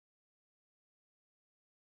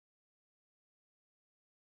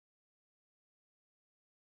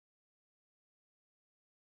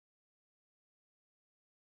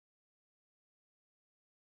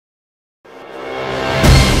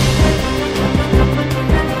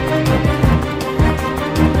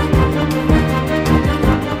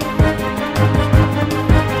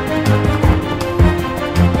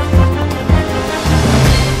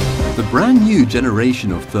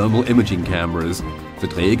generation of thermal imaging cameras. The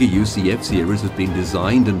Dräger UCF series has been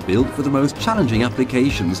designed and built for the most challenging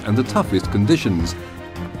applications and the toughest conditions.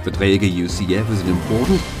 The Dräger UCF is an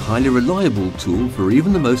important, highly reliable tool for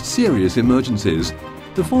even the most serious emergencies.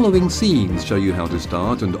 The following scenes show you how to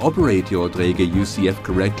start and operate your Dräger UCF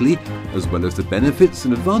correctly, as well as the benefits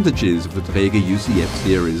and advantages of the Dräger UCF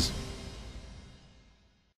series.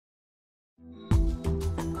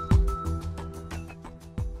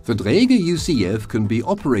 The Dräger UCF can be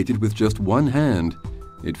operated with just one hand.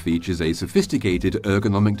 It features a sophisticated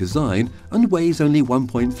ergonomic design and weighs only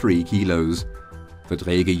 1.3 kilos. The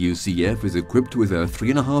Dräger UCF is equipped with a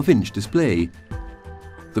 3.5-inch display.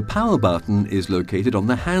 The power button is located on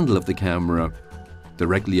the handle of the camera.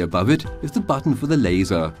 Directly above it is the button for the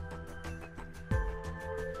laser.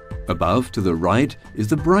 Above to the right is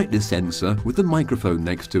the brightness sensor with the microphone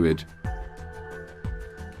next to it.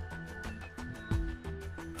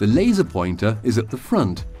 The laser pointer is at the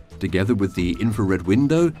front, together with the infrared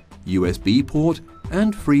window, USB port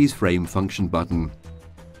and freeze frame function button.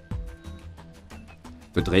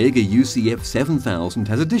 The Dräger UCF 7000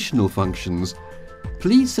 has additional functions.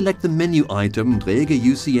 Please select the menu item Dräger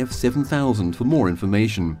UCF 7000 for more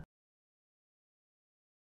information.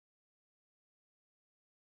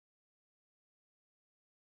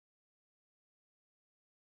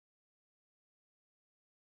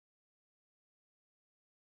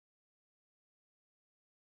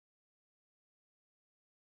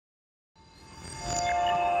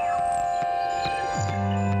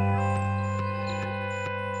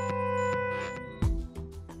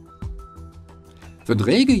 The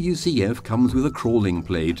Dräger UCF comes with a crawling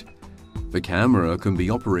plate. The camera can be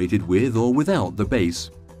operated with or without the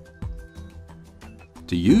base.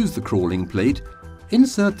 To use the crawling plate,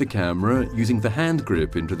 insert the camera using the hand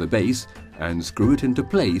grip into the base and screw it into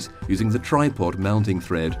place using the tripod mounting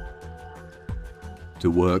thread. To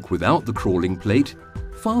work without the crawling plate,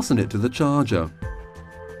 fasten it to the charger.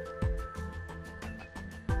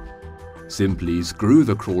 Simply screw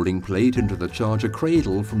the crawling plate into the charger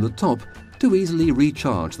cradle from the top to easily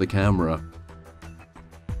recharge the camera.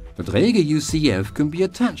 The Dräger UCF can be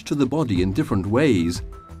attached to the body in different ways.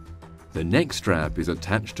 The neck strap is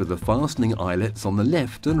attached to the fastening eyelets on the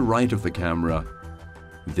left and right of the camera.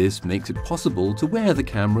 This makes it possible to wear the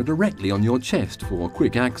camera directly on your chest for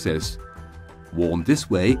quick access. Worn this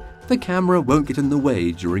way, the camera won't get in the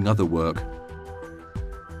way during other work.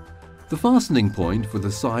 The fastening point for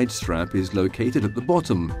the side strap is located at the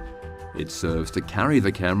bottom. It serves to carry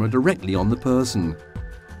the camera directly on the person.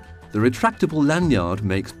 The retractable lanyard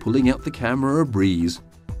makes pulling out the camera a breeze.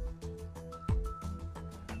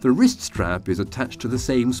 The wrist strap is attached to the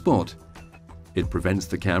same spot. It prevents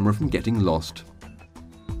the camera from getting lost.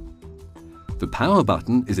 The power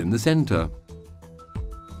button is in the center.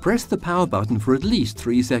 Press the power button for at least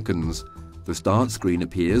 3 seconds. The start screen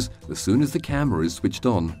appears as soon as the camera is switched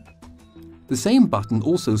on. The same button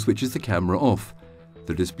also switches the camera off.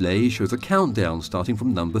 The display shows a countdown starting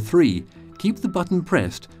from number 3. Keep the button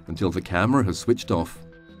pressed until the camera has switched off.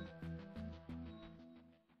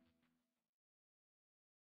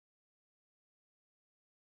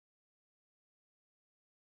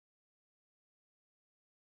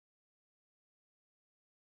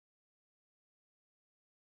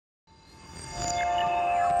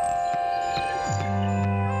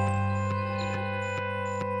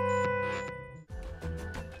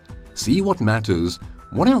 See what matters.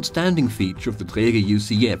 One outstanding feature of the Dräger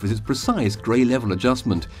UCF is its precise grey level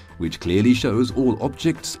adjustment, which clearly shows all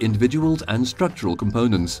objects, individuals and structural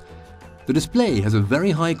components. The display has a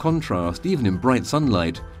very high contrast even in bright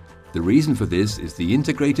sunlight. The reason for this is the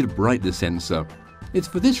integrated brightness sensor. It's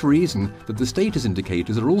for this reason that the status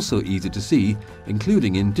indicators are also easy to see,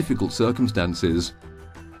 including in difficult circumstances.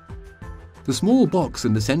 The small box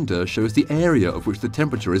in the center shows the area of which the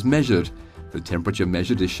temperature is measured. The temperature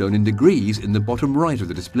measured is shown in degrees in the bottom right of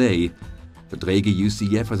the display. The Dräger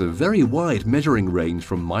UCF has a very wide measuring range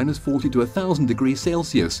from -40 to 1000 degrees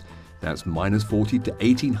Celsius. That's -40 to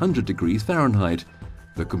 1800 degrees Fahrenheit.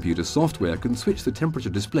 The computer software can switch the temperature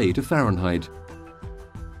display to Fahrenheit.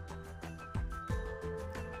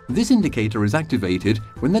 This indicator is activated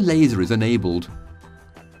when the laser is enabled.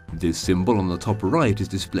 This symbol on the top right is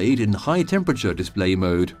displayed in high temperature display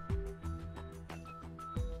mode.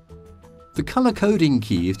 The color coding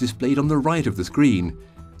key is displayed on the right of the screen.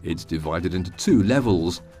 It's divided into 2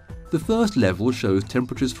 levels. The first level shows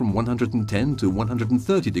temperatures from 110 to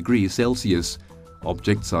 130 degrees Celsius.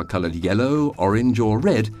 Objects are colored yellow, orange or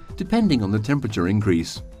red, depending on the temperature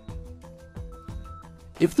increase.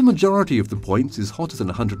 If the majority of the points is hotter than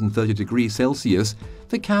 130 degrees Celsius,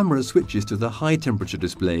 the camera switches to the high temperature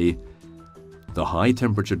display. The high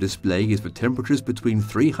temperature display is for temperatures between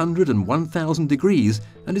 300 and 1000 degrees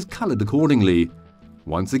and is colored accordingly.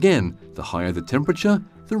 Once again, the higher the temperature,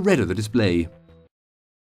 the redder the display.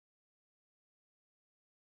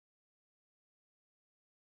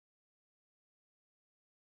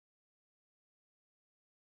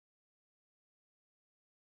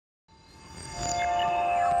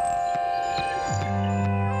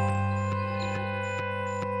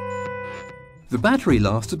 The battery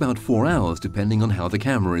lasts about 4 hours depending on how the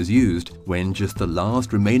camera is used. When just the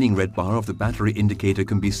last remaining red bar of the battery indicator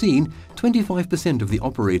can be seen, 25% of the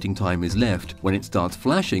operating time is left. When it starts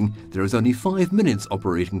flashing, there is only 5 minutes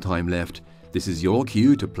operating time left. This is your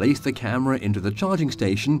cue to place the camera into the charging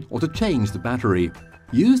station or to change the battery.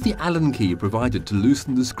 Use the Allen key provided to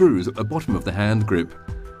loosen the screws at the bottom of the hand grip.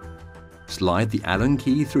 Slide the Allen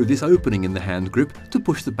key through this opening in the hand grip to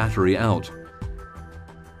push the battery out.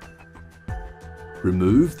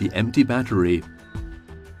 Remove the empty battery.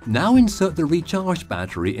 Now insert the recharged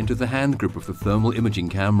battery into the hand grip of the thermal imaging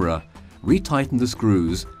camera. Retighten the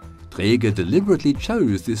screws. Dräger deliberately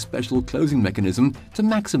chose this special closing mechanism to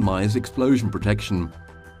maximize explosion protection.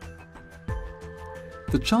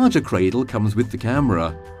 The charger cradle comes with the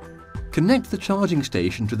camera. Connect the charging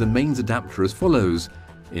station to the mains adapter as follows.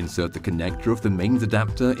 Insert the connector of the mains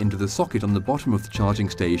adapter into the socket on the bottom of the charging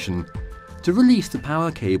station. To release the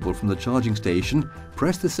power cable from the charging station,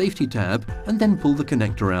 press the safety tab and then pull the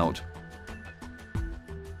connector out.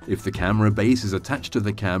 If the camera base is attached to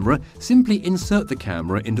the camera, simply insert the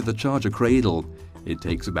camera into the charger cradle. It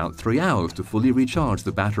takes about 3 hours to fully recharge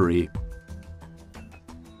the battery.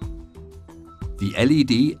 The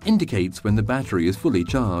LED indicates when the battery is fully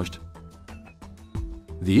charged.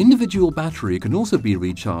 The individual battery can also be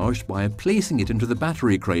recharged by placing it into the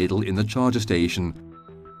battery cradle in the charger station.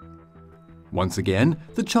 Once again,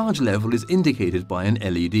 the charge level is indicated by an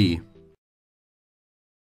LED.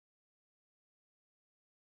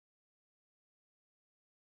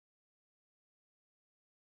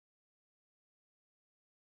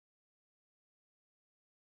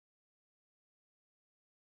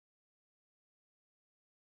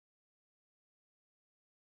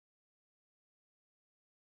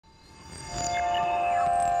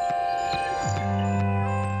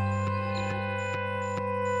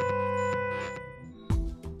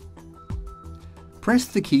 Press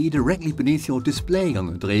the key directly beneath your display on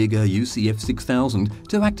the Dräger UCF 6000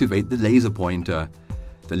 to activate the laser pointer.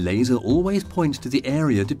 The laser always points to the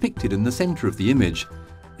area depicted in the center of the image.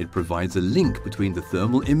 It provides a link between the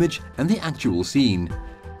thermal image and the actual scene.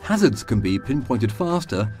 Hazards can be pinpointed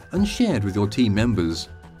faster and shared with your team members.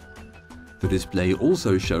 The display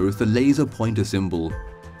also shows the laser pointer symbol.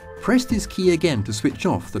 Press this key again to switch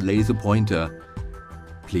off the laser pointer.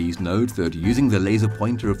 Please note that using the laser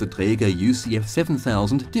pointer of the Dräger UCF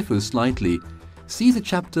 7000 differs slightly. See the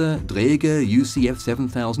chapter Dräger UCF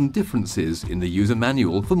 7000 Differences in the user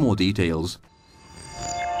manual for more details.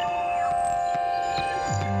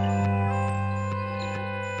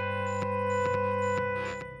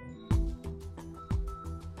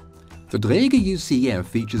 The Dräger UCF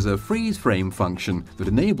features a freeze frame function that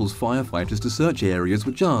enables firefighters to search areas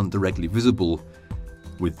which aren't directly visible.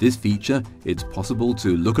 With this feature, it's possible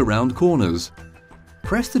to look around corners.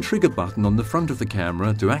 Press the trigger button on the front of the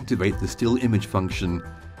camera to activate the still image function.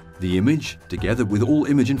 The image, together with all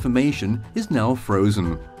image information, is now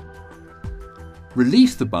frozen.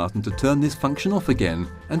 Release the button to turn this function off again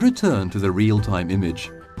and return to the real-time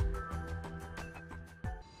image.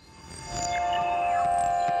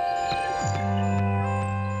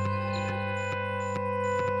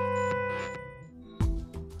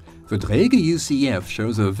 The Dräger UCF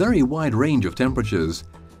shows a very wide range of temperatures.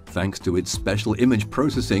 Thanks to its special image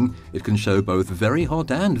processing, it can show both very hot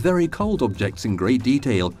and very cold objects in great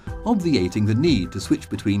detail, obviating the need to switch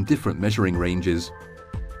between different measuring ranges.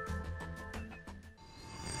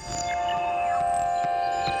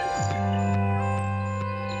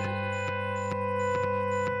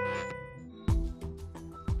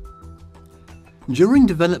 During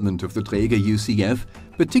development of the Dräger UCF,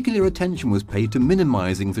 particular attention was paid to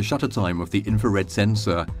minimizing the shutter time of the infrared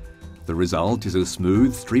sensor. The result is a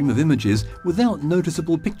smooth stream of images without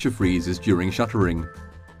noticeable picture freezes during shuttering.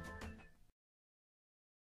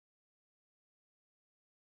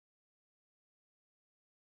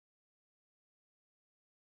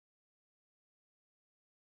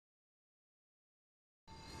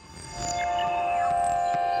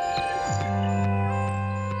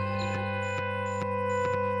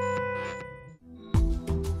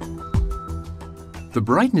 The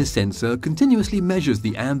brightness sensor continuously measures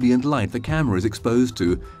the ambient light the camera is exposed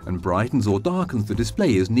to and brightens or darkens the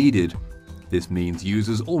display as needed. This means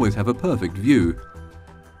users always have a perfect view.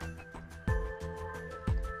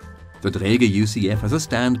 The Dräger UCF has a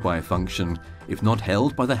standby function. If not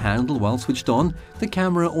held by the handle while switched on, the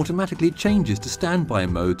camera automatically changes to standby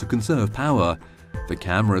mode to conserve power. The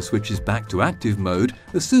camera switches back to active mode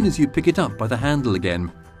as soon as you pick it up by the handle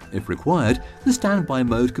again. If required, the standby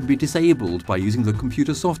mode can be disabled by using the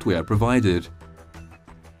computer software provided.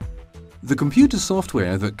 The computer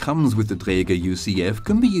software that comes with the Dräger UCF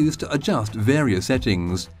can be used to adjust various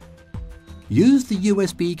settings. Use the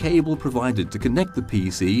USB cable provided to connect the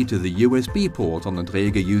PC to the USB port on the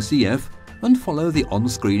Dräger UCF and follow the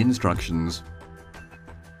on-screen instructions.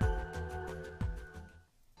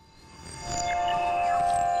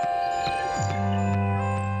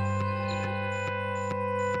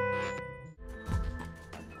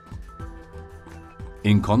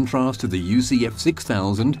 In contrast to the UCF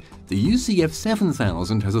 6000, the UCF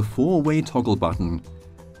 7000 has a 4-way toggle button.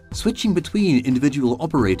 Switching between individual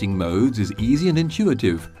operating modes is easy and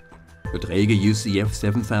intuitive. The Dräger UCF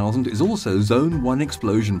 7000 is also Zone 1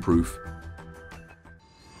 explosion-proof.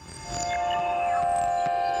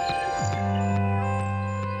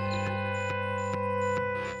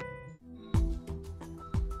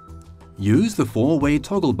 Use the 4-way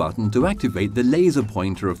toggle button to activate the laser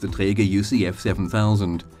pointer of the Dräger UCF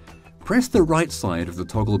 7000. Press the right side of the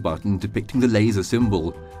toggle button depicting the laser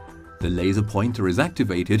symbol. The laser pointer is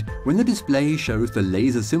activated when the display shows the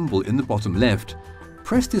laser symbol in the bottom left.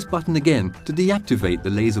 Press this button again to deactivate the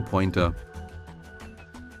laser pointer.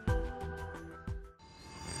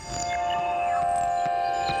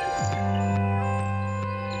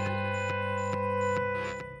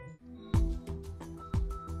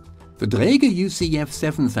 The Dräger UCF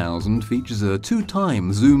 7000 features a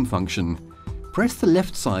 2x zoom function. Press the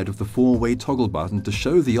left side of the 4-way toggle button to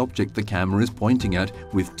show the object the camera is pointing at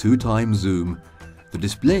with 2x zoom. The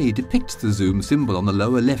display depicts the zoom symbol on the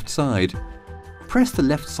lower left side. Press the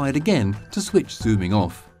left side again to switch zooming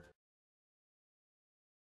off.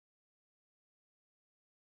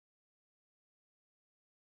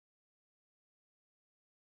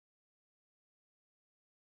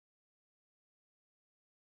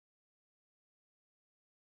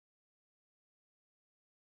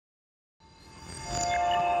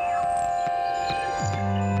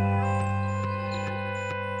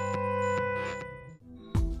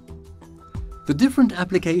 The different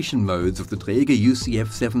application modes of the Dräger UCF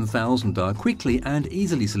 7000 are quickly and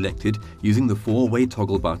easily selected using the 4-way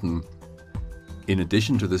toggle button. In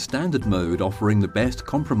addition to the standard mode offering the best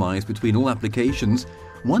compromise between all applications,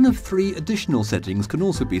 one of 3 additional settings can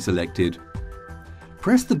also be selected.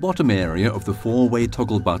 Press the bottom area of the 4-way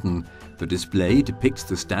toggle button. The display depicts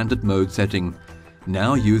the standard mode setting.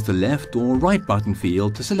 Now use the left or right button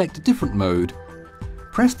field to select a different mode.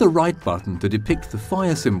 Press the right button to depict the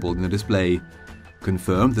fire symbol in the display.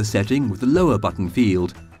 Confirm the setting with the lower button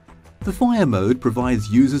field. The fire mode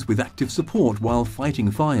provides users with active support while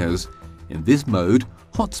fighting fires. In this mode,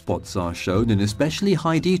 hotspots are shown in especially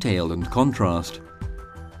high detail and contrast.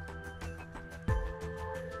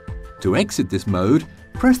 To exit this mode,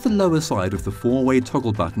 press the lower side of the 4-way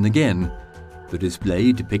toggle button again. The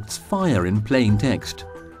display depicts fire in plain text.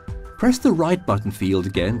 Press the right button field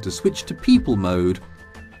again to switch to people mode.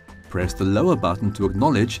 Press the lower button to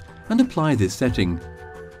acknowledge and apply this setting.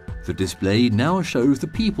 The display now shows the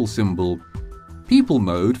people symbol. People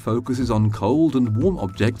mode focuses on cold and warm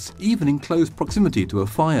objects even in close proximity to a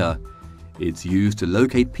fire. It's used to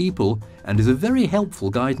locate people and is a very helpful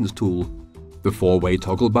guidance tool. The 4-way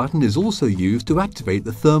toggle button is also used to activate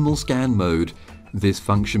the thermal scan mode. This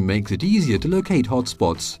function makes it easier to locate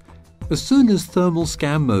hotspots. As soon as thermal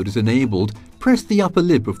scan mode is enabled, press the upper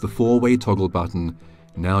lip of the 4-way toggle button.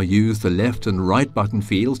 Now use the left and right button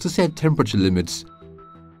fields to set temperature limits.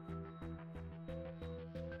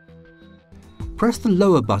 Press the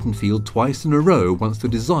lower button field twice in a row once the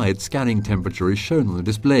desired scanning temperature is shown on the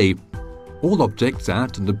display. All objects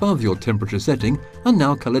at and above your temperature setting are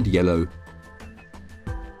now coloured yellow.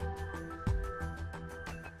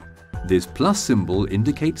 This plus symbol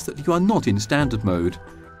indicates that you are not in standard mode.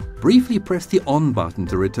 Briefly press the on button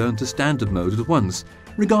to return to standard mode at once,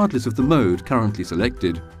 regardless of the mode currently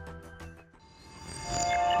selected.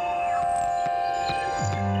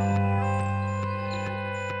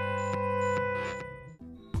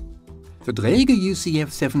 The Dräger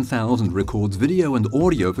UCF 7000 records video and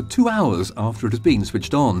audio for 2 hours after it has been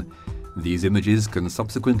switched on. These images can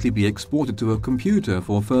subsequently be exported to a computer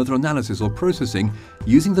for further analysis or processing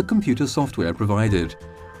using the computer software provided.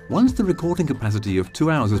 Once the recording capacity of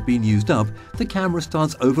 2 hours has been used up, the camera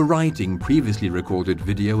starts overwriting previously recorded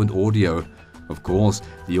video and audio. Of course,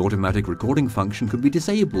 the automatic recording function could be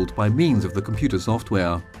disabled by means of the computer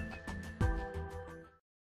software.